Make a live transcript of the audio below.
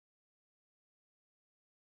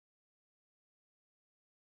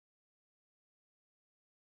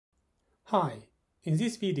Hi, in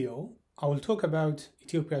this video, I will talk about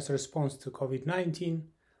Ethiopia's response to COVID-19,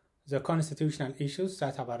 the constitutional issues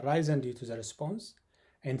that have arisen due to the response,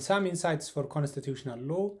 and some insights for constitutional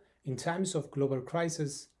law in times of global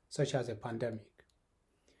crisis such as a pandemic.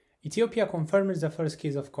 Ethiopia confirmed the first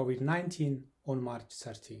case of COVID-19 on March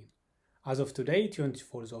 13. As of today,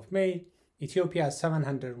 24th of May, Ethiopia has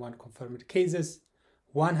 701 confirmed cases,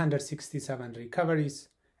 167 recoveries,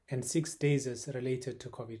 and 6 deaths related to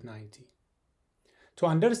COVID-19. To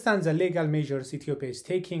understand the legal measures Ethiopia is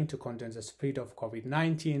taking to contain the spread of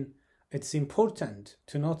COVID-19, it's important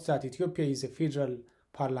to note that Ethiopia is a federal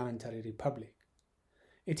parliamentary republic.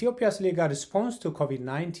 Ethiopia's legal response to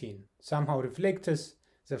COVID-19 somehow reflects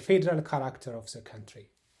the federal character of the country.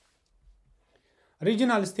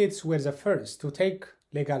 Regional states were the first to take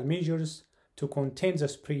legal measures to contain the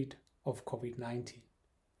spread of COVID-19.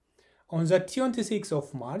 On the 26th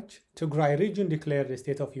of March, Tigray region declared a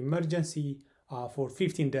state of emergency for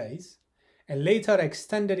 15 days and later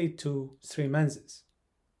extended it to 3 months.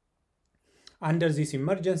 Under this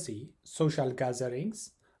emergency, social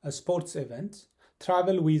gatherings, sports events,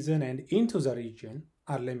 travel within and into the region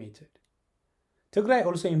are limited. Tigray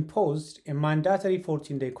also imposed a mandatory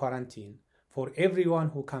 14-day quarantine for everyone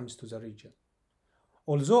who comes to the region.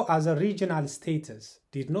 Although other regional states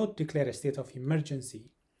did not declare a state of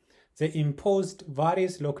emergency, they imposed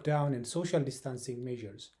various lockdown and social distancing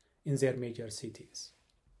measures in their major cities.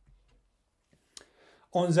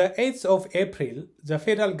 On the 8th of April, the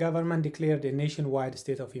federal government declared a nationwide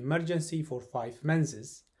state of emergency for 5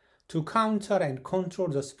 months to counter and control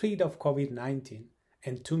the spread of COVID-19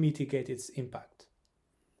 and to mitigate its impact.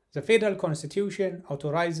 The federal constitution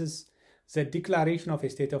authorizes the declaration of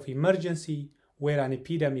a state of emergency where an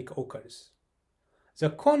epidemic occurs.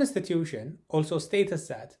 The constitution also states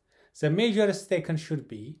that the measures taken should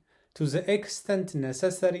be to the extent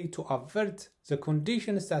necessary to avert the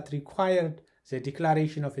conditions that required the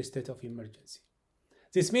declaration of a state of emergency.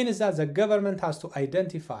 This means that the government has to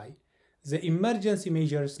identify the emergency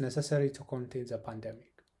measures necessary to contain the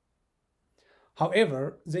pandemic.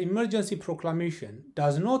 However, the emergency proclamation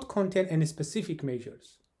does not contain any specific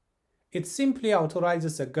measures. It simply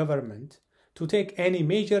authorizes the government to take any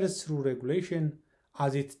measures through regulation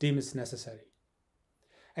as it deems necessary.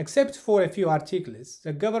 Except for a few articles,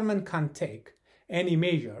 the government can take any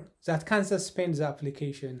measure that can suspend the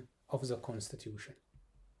application of the Constitution.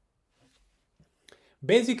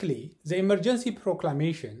 Basically, the emergency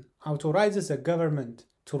proclamation authorizes the government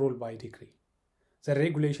to rule by decree. The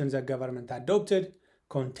regulations the government adopted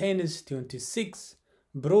contains 26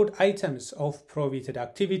 broad items of prohibited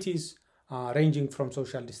activities ranging from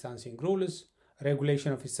social distancing rules,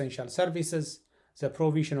 regulation of essential services, the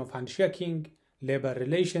provision of handshaking, labor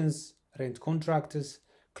relations, rent contracts,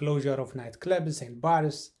 closure of nightclubs and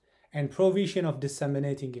bars, and provision of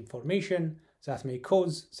disseminating information that may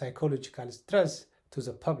cause psychological stress to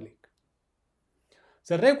the public.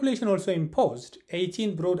 The regulation also imposed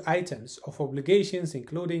 18 broad items of obligations,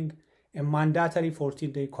 including a mandatory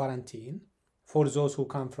 14-day quarantine for those who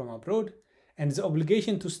come from abroad, and the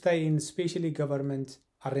obligation to stay in specially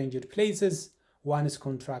government-arranged places once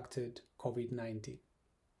contracted COVID-19.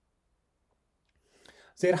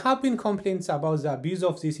 There have been complaints about the abuse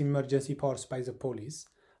of these emergency powers by the police,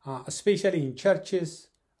 especially in churches,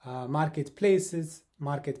 marketplaces,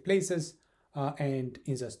 and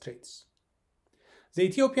in the streets. The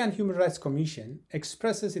Ethiopian Human Rights Commission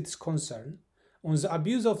expresses its concern on the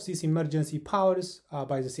abuse of these emergency powers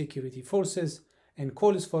by the security forces and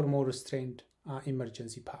calls for more restrained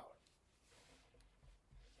emergency power.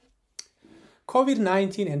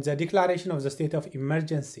 COVID-19 and the declaration of the state of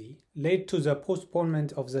emergency led to the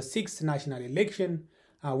postponement of the 6th national election,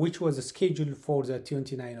 which was scheduled for the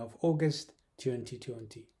 29th of August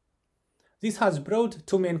 2020. This has brought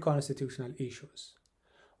 2 main constitutional issues.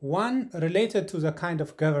 One related to the kind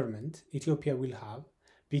of government Ethiopia will have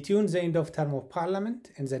between the end of term of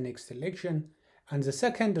parliament and the next election, and the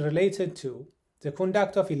second related to the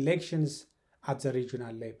conduct of elections at the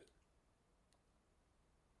regional level.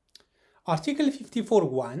 Article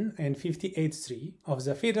 54.1 and 58.3 of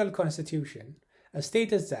the Federal Constitution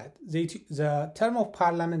states that the term of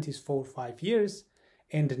parliament is for 5 years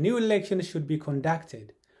and new elections should be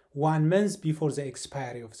conducted 1 month before the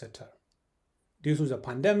expiry of the term. Due to the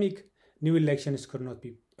pandemic, new elections could not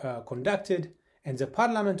be conducted, and the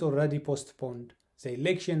parliament already postponed the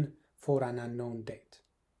election for an unknown date.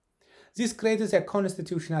 This creates a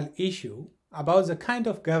constitutional issue about the kind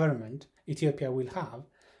of government Ethiopia will have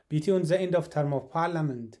between the end of term of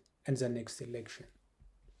parliament and the next election.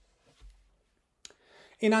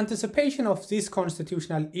 In anticipation of this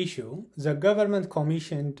constitutional issue, the government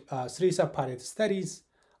commissioned 3 separate studies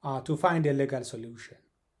to find a legal solution.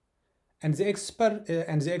 And the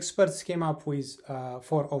experts came up with 4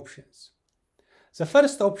 options. The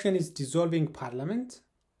first option is dissolving parliament.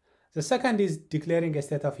 The second is declaring a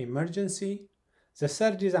state of emergency. The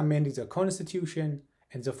third is amending the constitution.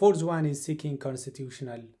 And the fourth one is seeking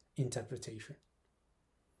constitutional interpretation.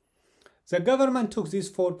 The government took these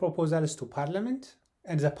 4 proposals to parliament,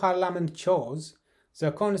 and the parliament chose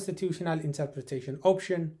the constitutional interpretation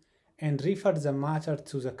option and referred the matter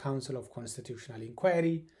to the Council of Constitutional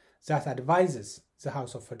Inquiry that advises the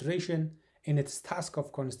House of Federation in its task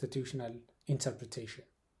of constitutional interpretation.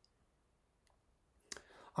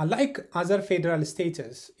 Unlike other federal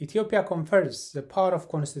states, Ethiopia confers the power of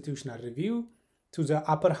constitutional review to the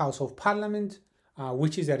upper house of parliament,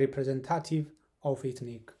 which is a representative of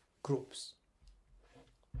ethnic groups.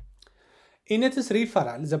 In its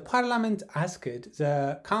referral, the parliament asked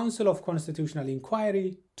the Council of Constitutional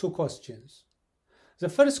Inquiry 2 questions. The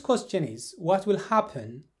first question is, what will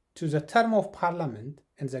happen to the term of parliament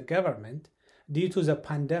and the government due to the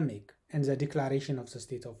pandemic and the declaration of the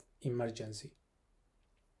state of emergency?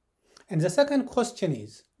 And the second question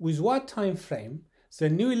is, with what time frame the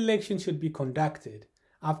new election should be conducted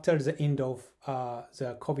after the end of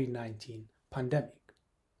the COVID-19 pandemic?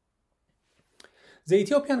 The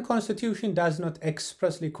Ethiopian constitution does not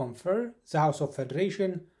expressly confer the House of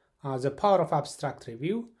Federation the power of abstract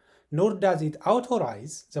review, nor does it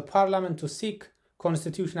authorize the parliament to seek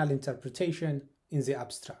constitutional interpretation in the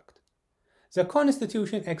abstract. The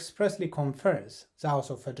constitution expressly confers the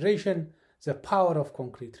House of Federation the power of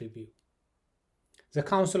concrete review. The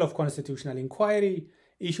Council of Constitutional Inquiry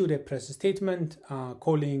issued a press statement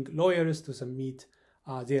calling lawyers to submit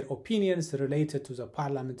their opinions related to the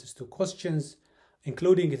parliament's 2 questions,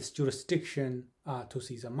 including its jurisdiction to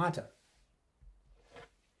see the matter.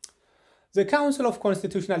 The Council of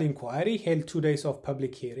Constitutional Inquiry held 2 days of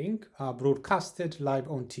public hearing, broadcasted live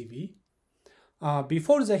on TV.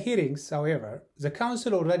 Before the hearings, however, the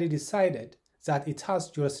Council already decided that it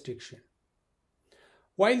has jurisdiction.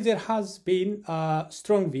 While there has been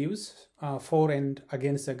strong views for and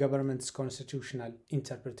against the government's constitutional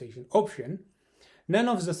interpretation option, none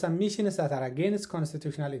of the submissions that are against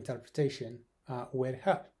constitutional interpretation were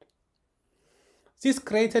heard. This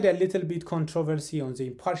created a little bit controversy on the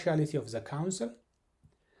impartiality of the council.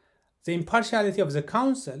 The impartiality of the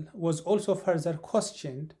council was also further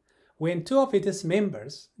questioned when 2 of its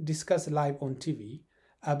members discussed live on TV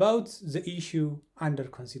about the issue under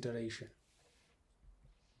consideration.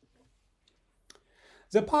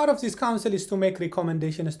 The power of this council is to make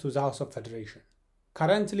recommendations to the House of Federation.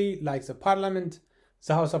 Currently, like the parliament,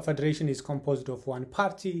 the House of Federation is composed of 1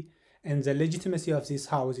 party, and the legitimacy of this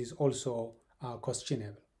house is also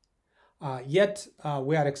questionable. Yet,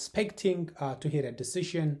 we are expecting to hear a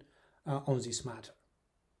decision on this matter.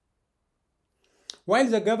 While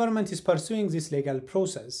the government is pursuing this legal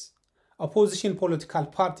process, opposition political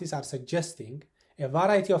parties are suggesting a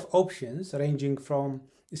variety of options ranging from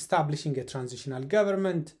establishing a transitional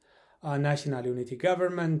government, a national unity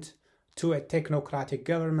government, to a technocratic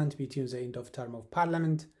government between the end of term of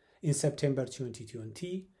parliament in September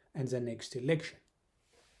 2020 and the next election.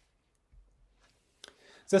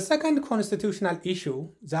 The second constitutional issue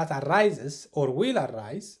that arises or will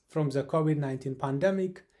arise from the COVID-19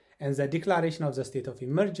 pandemic and the declaration of the state of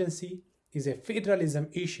emergency is a federalism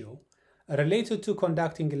issue related to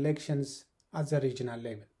conducting elections at the regional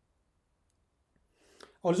level.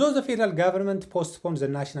 Although the federal government postponed the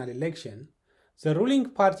national election, the ruling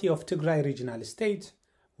party of Tigray regional state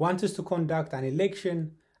wants to conduct an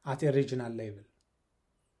election at a regional level.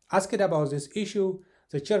 Asked about this issue,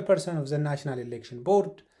 the chairperson of the National Election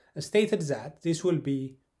Board stated that this will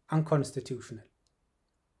be unconstitutional.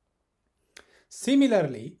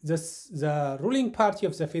 Similarly, the ruling party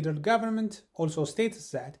of the federal government also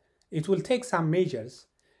states that it will take some measures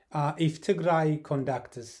if Tigray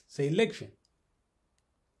conducts the election.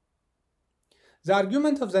 The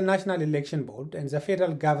argument of the National Election Board and the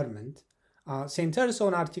federal government centers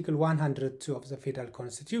on Article 102 of the Federal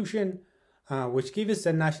Constitution, which gives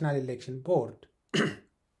the National Election Board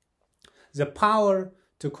the power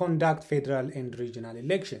to conduct federal and regional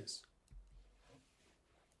elections.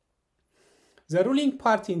 The ruling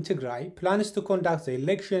party in Tigray plans to conduct the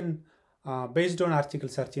election based on Article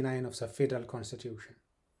 39 of the Federal Constitution.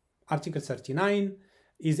 Article 39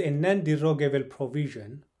 is a non-derogable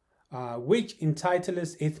provision which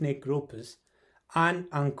entitles ethnic groups an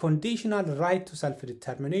unconditional right to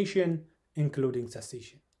self-determination, including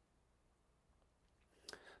secession.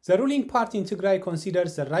 The ruling party in Tigray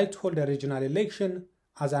considers the right to hold a regional election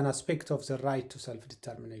as an aspect of the right to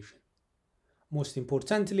self-determination. Most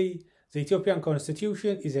importantly, the Ethiopian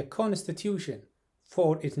constitution is a constitution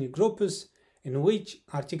for ethnic groups in which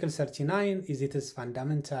Article 39 is its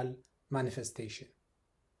fundamental manifestation.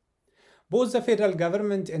 Both the federal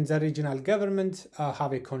government and the regional government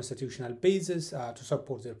have a constitutional basis to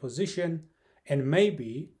support their position, and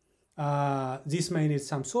maybe this may need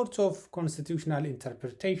some sort of constitutional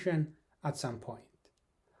interpretation at some point.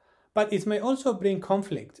 But it may also bring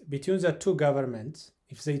conflict between the two governments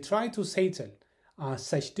if they try to settle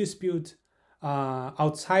such dispute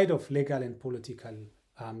outside of legal and political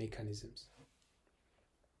mechanisms.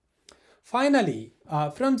 Finally,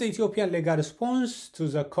 from the Ethiopian legal response to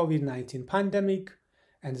the COVID-19 pandemic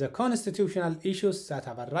and the constitutional issues that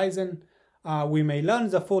have arisen, we may learn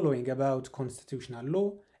the following about constitutional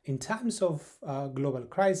law in times of global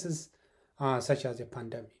crisis such as a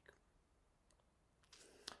pandemic.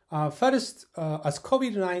 First, as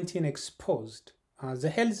COVID-19 exposed the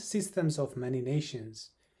health systems of many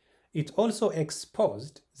nations, it also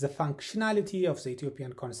exposed the functionality of the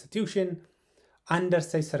Ethiopian constitution under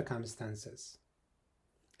such circumstances.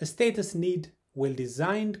 States need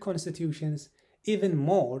well-designed constitutions even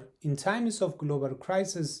more in times of global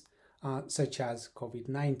crisis such as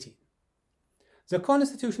COVID-19. The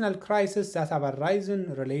constitutional crises that have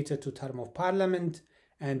arisen related to term of parliament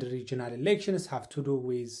and regional elections have to do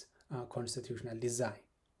with constitutional design.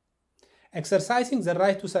 Exercising the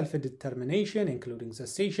right to self-determination, including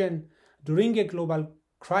secession, during a global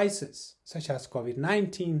crisis such as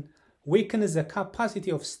COVID-19 weakens the capacity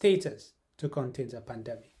of states to contain the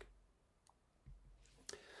pandemic.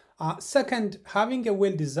 Second, having a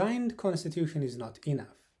well-designed constitution is not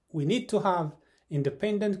enough. We need to have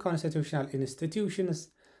independent constitutional institutions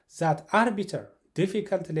that arbiter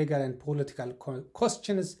difficult legal and political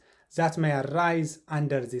questions that may arise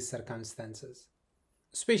under these circumstances.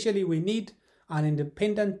 Especially, we need an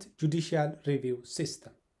independent judicial review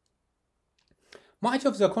system. Much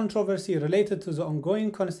of the controversy related to the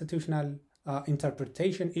ongoing constitutional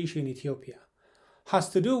interpretation issue in Ethiopia has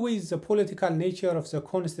to do with the political nature of the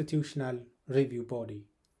constitutional review body.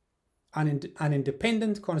 An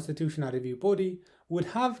independent constitutional review body would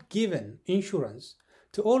have given insurance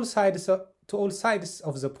to all sides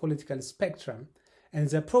of the political spectrum, and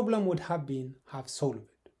the problem would have solved.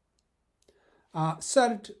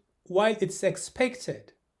 Third, while it's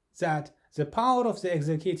expected that the power of the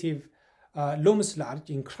executive looms large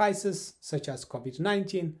in crises such as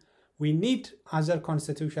COVID-19, we need other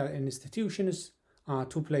constitutional institutions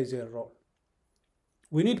to play their role.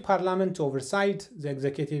 We need Parliament to oversight the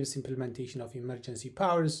executive's implementation of emergency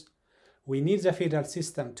powers. We need the federal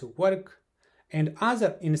system to work, and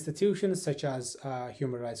other institutions such as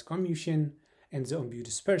Human Rights Commission and the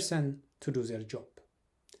Ombudsperson to do their job.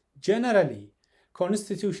 Generally,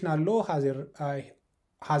 constitutional law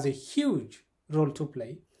has a huge role to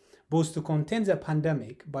play, both to contain the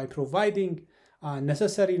pandemic by providing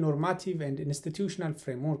necessary normative and institutional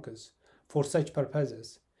frameworks for such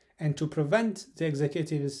purposes, and to prevent the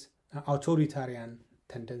executive's authoritarian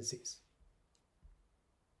tendencies.